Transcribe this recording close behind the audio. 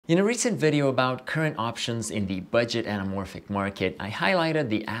In a recent video about current options in the budget anamorphic market, I highlighted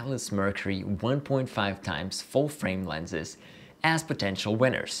the Atlas Mercury 1.5 times full frame lenses as potential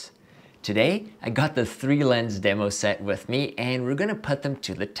winners. Today, I got the 3-lens demo set with me and we're gonna put them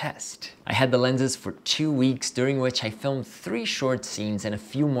to the test. I had the lenses for 2 weeks, during which I filmed 3 short scenes and a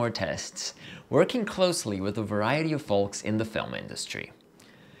few more tests, working closely with a variety of folks in the film industry.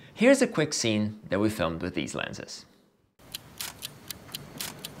 Here's a quick scene that we filmed with these lenses.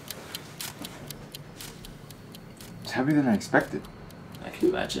 It's heavier than I expected. I can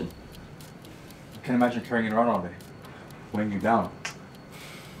imagine. I can't imagine carrying it around all day, weighing you down.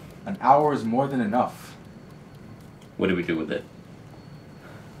 An hour is more than enough. What do we do with it?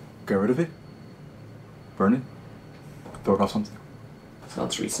 Get rid of it? Burn it? Throw it off something?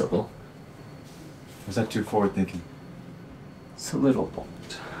 Sounds reasonable. Or is that too forward thinking? It's a little bold.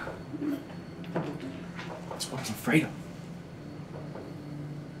 That's what I'm afraid of.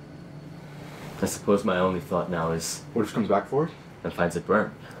 I suppose my only thought now is... What if she comes back for it? And finds it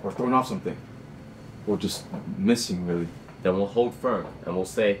burned. Or throwing off something? Or just missing, really? Then we'll hold firm and we'll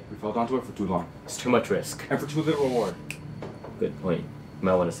say... We fell onto it for too long. It's too much risk. And for too little reward. Good point. You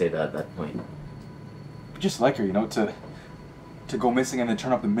might want to say that at that point. We just like her, you know, to go missing and then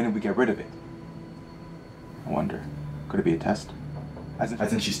turn up the minute we get rid of it. I wonder, could it be a test?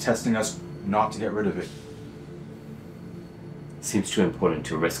 As in she's testing us not to get rid of it. Seems too important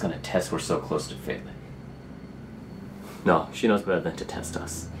to risk on a test we're so close to failing. No, she knows better than to test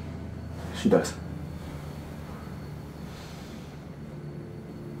us. She does.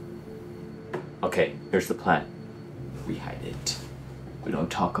 Okay, here's the plan. We hide it. We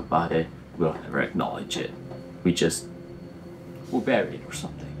don't talk about it. We don't ever acknowledge it. We'll bury it or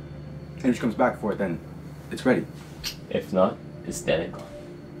something. And if she comes back for it, then it's ready. If not, it's dead and gone.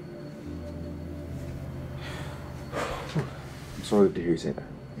 I'm sorry to hear you say that.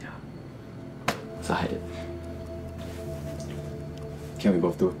 Yeah. So hide it. Can't we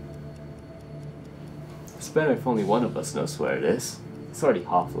both do it? It's better if only one of us knows where it is. It's already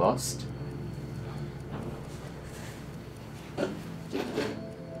half lost.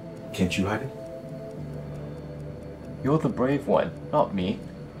 Can't you hide it? You're the brave one, not me.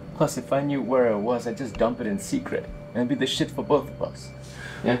 Plus, if I knew where it was, I'd just dump it in secret. And it'd be the shit for both of us.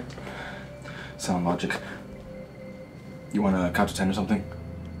 Yeah? Sound logic. You want to count to 10 or something?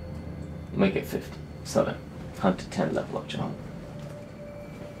 Make it 50. 7. Count to 10 level up, John.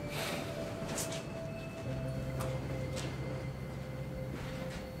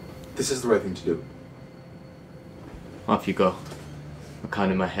 This is the right thing to do. Off you go. I'll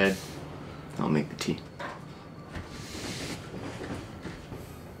count in my head. I'll make the tea.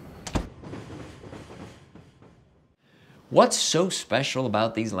 What's so special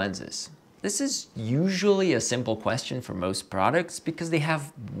about these lenses? This is usually a simple question for most products because they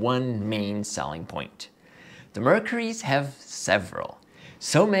have one main selling point. The Mercurys have several.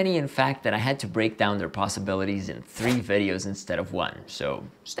 So many, in fact, that I had to break down their possibilities in 3 videos instead of 1, so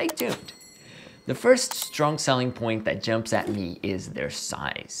stay tuned. The first strong selling point that jumps at me is their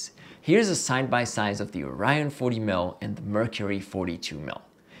size. Here's a side-by-side of the Orion 40mm and the Mercury 42mm.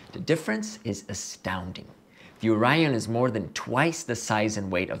 The difference is astounding. The Orion is more than twice the size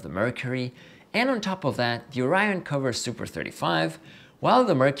and weight of the Mercury, and on top of that, the Orion covers Super 35, while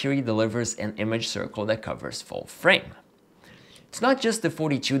the Mercury delivers an image circle that covers full frame. It's not just the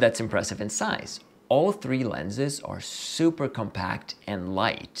 42 that's impressive in size. All 3 lenses are super compact and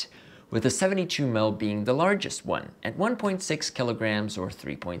light, with the 72mm being the largest one at 1.6 kilograms or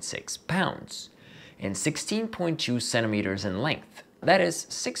 3.6 pounds, and 16.2 centimeters in length, that is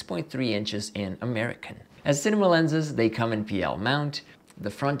 6.3 inches in American. As cinema lenses, they come in PL mount.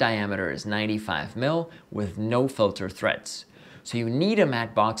 The front diameter is 95mm with no filter threads, so you need a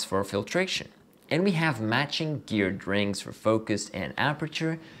matte box for filtration. And we have matching geared rings for focus and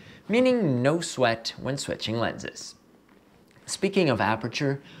aperture, meaning no sweat when switching lenses. Speaking of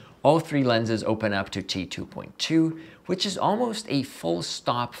aperture, all 3 lenses open up to t2.2, which is almost a full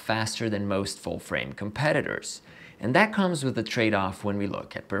stop faster than most full-frame competitors. And that comes with a trade-off when we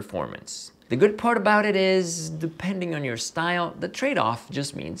look at performance. The good part about it is, depending on your style, the trade-off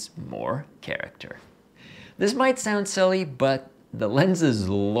just means more character. This might sound silly, but the lenses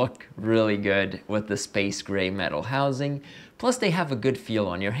look really good with the space gray metal housing, plus they have a good feel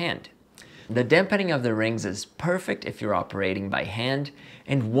on your hand. The dampening of the rings is perfect if you're operating by hand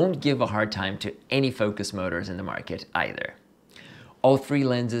and won't give a hard time to any focus motors in the market either. All 3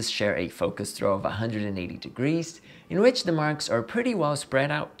 lenses share a focus throw of 180 degrees, in which the marks are pretty well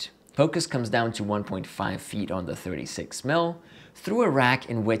spread out. Focus comes down to 1.5 feet on the 36mm, through a rack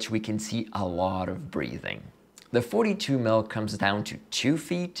in which we can see a lot of breathing. The 42mm comes down to 2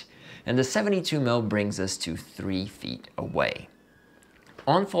 feet, and the 72mm brings us to 3 feet away.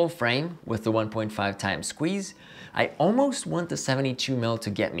 On full frame, with the 1.5 times squeeze, I almost want the 72mm to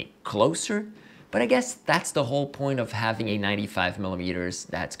get me closer, but I guess that's the whole point of having a 95mm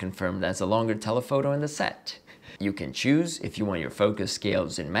that's confirmed as a longer telephoto in the set. You can choose if you want your focus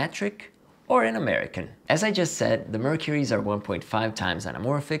scales in metric or in American. As I just said, the Mercuries are 1.5 times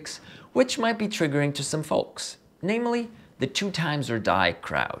anamorphics, which might be triggering to some folks, namely the 2 times or die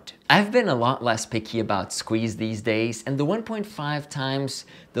crowd. I've been a lot less picky about squeeze these days, and the 1.5 times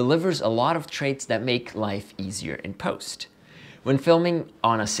delivers a lot of traits that make life easier in post. When filming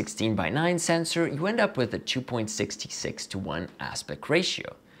on a 16:9 sensor, you end up with a 2.66:1 aspect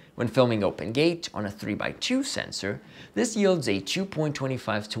ratio. When filming open gate on a 3:2 sensor, this yields a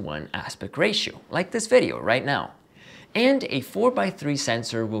 2.25:1 aspect ratio, like this video right now. And a 4:3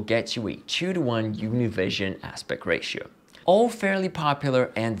 sensor will get you a 2:1 univision aspect ratio. All fairly popular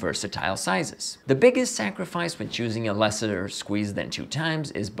and versatile sizes. The biggest sacrifice when choosing a lesser squeeze than 2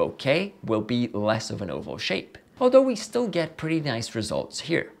 times is bokeh will be less of an oval shape, although we still get pretty nice results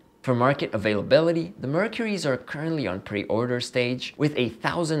here. For market availability, the Mercuries are currently on pre-order stage with a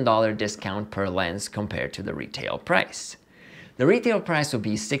 $1,000 discount per lens compared to the retail price. The retail price will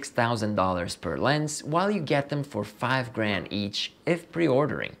be $6,000 per lens, while you get them for $5,000 each if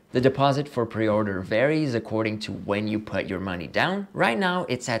pre-ordering. The deposit for pre-order varies according to when you put your money down. Right now,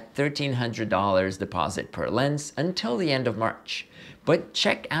 it's at $1,300 deposit per lens until the end of March. But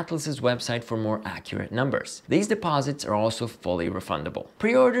check Atlas's website for more accurate numbers. These deposits are also fully refundable.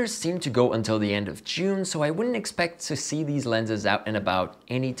 Pre-orders seem to go until the end of June, so I wouldn't expect to see these lenses out and about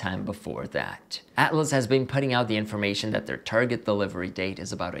any time before that. Atlas has been putting out the information that their target delivery date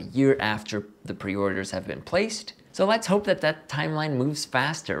is about a year after the pre-orders have been placed, so let's hope that that timeline moves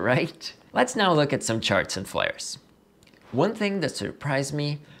faster, right? Let's now look at some charts and flares. One thing that surprised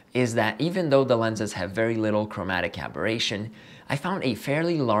me is that even though the lenses have very little chromatic aberration, I found a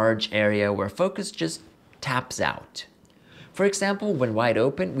fairly large area where focus just taps out. For example, when wide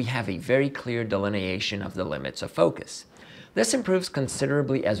open, we have a very clear delineation of the limits of focus. This improves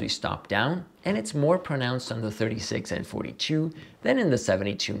considerably as we stop down, and it's more pronounced on the 36 and 42 than in the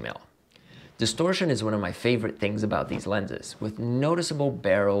 72mm. Distortion is one of my favorite things about these lenses, with noticeable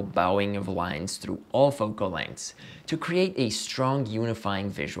barrel bowing of lines through all focal lengths to create a strong unifying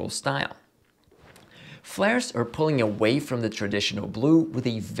visual style. Flares are pulling away from the traditional blue with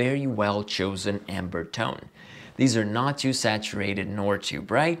a very well chosen amber tone. These are not too saturated nor too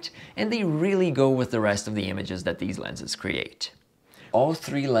bright, and they really go with the rest of the images that these lenses create. All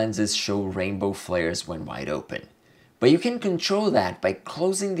 3 lenses show rainbow flares when wide open, but you can control that by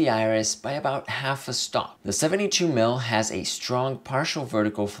closing the iris by about half a stop. The 72mm has a strong partial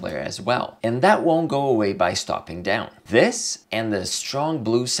vertical flare as well, and that won't go away by stopping down. This and the strong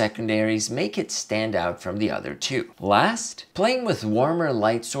blue secondaries make it stand out from the other 2. Last, playing with warmer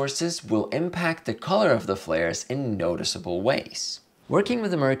light sources will impact the color of the flares in noticeable ways. Working with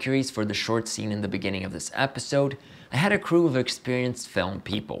the Mercuries for the short scene in the beginning of this episode, I had a crew of experienced film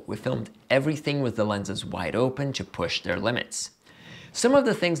people. We filmed everything with the lenses wide open to push their limits. Some of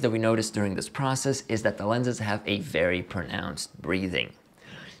the things that we noticed during this process is that the lenses have a very pronounced breathing.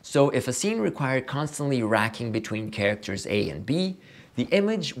 So if a scene required constantly racking between characters A and B, the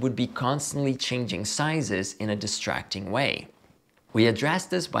image would be constantly changing sizes in a distracting way. We addressed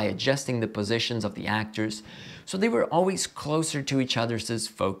this by adjusting the positions of the actors so they were always closer to each other's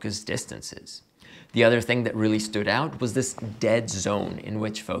focus distances. The other thing that really stood out was this dead zone in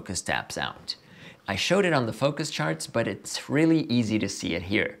which focus taps out. I showed it on the focus charts, but it's really easy to see it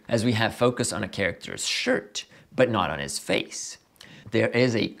here, as we have focus on a character's shirt, but not on his face. There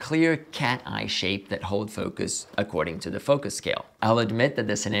is a clear cat eye shape that holds focus according to the focus scale. I'll admit that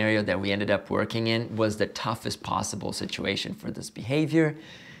the scenario that we ended up working in was the toughest possible situation for this behavior,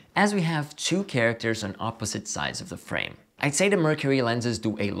 as we have 2 characters on opposite sides of the frame. I'd say the Mercury lenses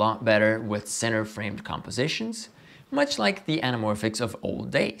do a lot better with center-framed compositions, much like the anamorphics of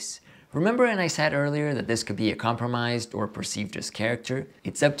old days. Remember when I said earlier that this could be a compromised or perceived as character?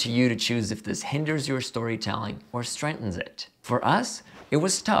 It's up to you to choose if this hinders your storytelling or strengthens it. For us, it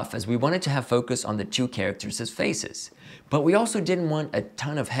was tough as we wanted to have focus on the 2 characters' faces, but we also didn't want a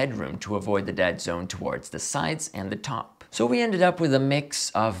ton of headroom to avoid the dead zone towards the sides and the top. So we ended up with a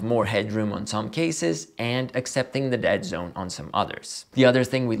mix of more headroom on some cases and accepting the dead zone on some others. The other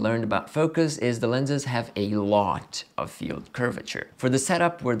thing we learned about focus is the lenses have a lot of field curvature. For the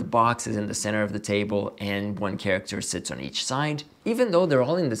setup where the box is in the center of the table and 1 character sits on each side, even though they're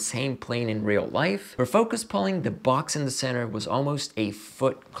all in the same plane in real life, for focus pulling, the box in the center was almost a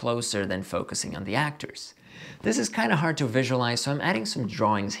foot closer than focusing on the actors. This is kind of hard to visualize, so I'm adding some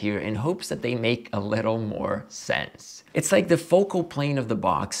drawings here in hopes that they make a little more sense. It's like the focal plane of the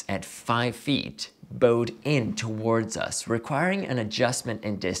box at 5 feet bowed in towards us, requiring an adjustment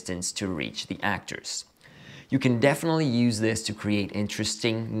in distance to reach the actors. You can definitely use this to create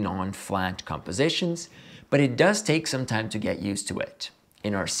interesting non-flat compositions, but it does take some time to get used to it.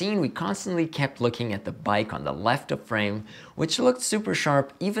 In our scene, we constantly kept looking at the bike on the left of frame, which looked super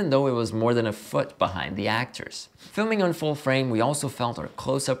sharp even though it was more than a foot behind the actors. Filming on full frame, we also felt our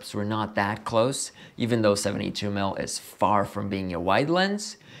close-ups were not that close, even though 72mm is far from being a wide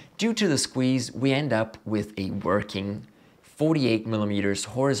lens. Due to the squeeze, we end up with a working 48mm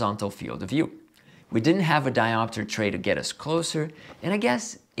horizontal field of view. We didn't have a diopter tray to get us closer, and I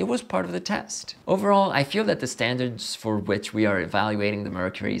guess it was part of the test. Overall, I feel that the standards for which we are evaluating the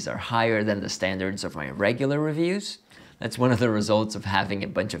Mercuries are higher than the standards of my regular reviews. That's one of the results of having a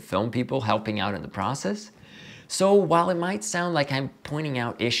bunch of film people helping out in the process. So while it might sound like I'm pointing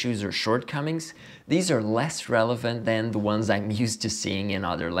out issues or shortcomings, these are less relevant than the ones I'm used to seeing in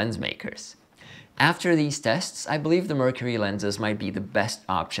other lens makers. After these tests, I believe the Mercury lenses might be the best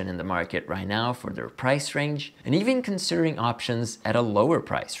option in the market right now for their price range, and even considering options at a lower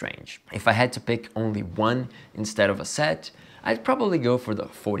price range. If I had to pick only one instead of a set, I'd probably go for the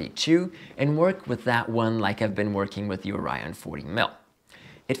 42 and work with that one like I've been working with the Orion 40mm.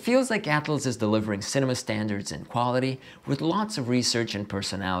 It feels like Atlas is delivering cinema standards and quality with lots of research and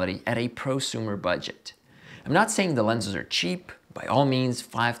personality at a prosumer budget. I'm not saying the lenses are cheap. By all means,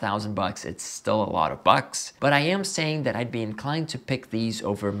 5,000 bucks, it's still a lot of bucks, but I am saying that I'd be inclined to pick these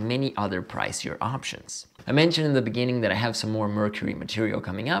over many other pricier options. I mentioned in the beginning that I have some more Mercury material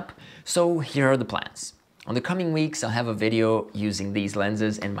coming up, so here are the plans. On the coming weeks, I'll have a video using these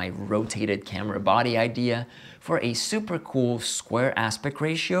lenses and my rotated camera body idea for a super cool square aspect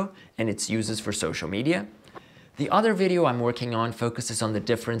ratio and its uses for social media. The other video I'm working on focuses on the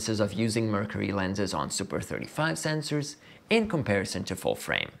differences of using Mercury lenses on Super 35 sensors in comparison to full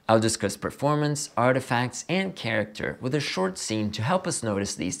frame. I'll discuss performance, artifacts, and character with a short scene to help us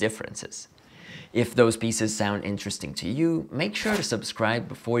notice these differences. If those pieces sound interesting to you, make sure to subscribe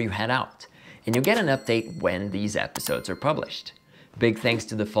before you head out, and you'll get an update when these episodes are published. Big thanks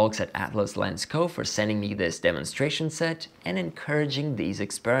to the folks at Atlas Lens Co. for sending me this demonstration set and encouraging these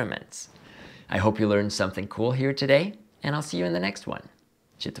experiments. I hope you learned something cool here today, and I'll see you in the next one.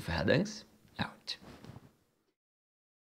 Zit de Ferradans.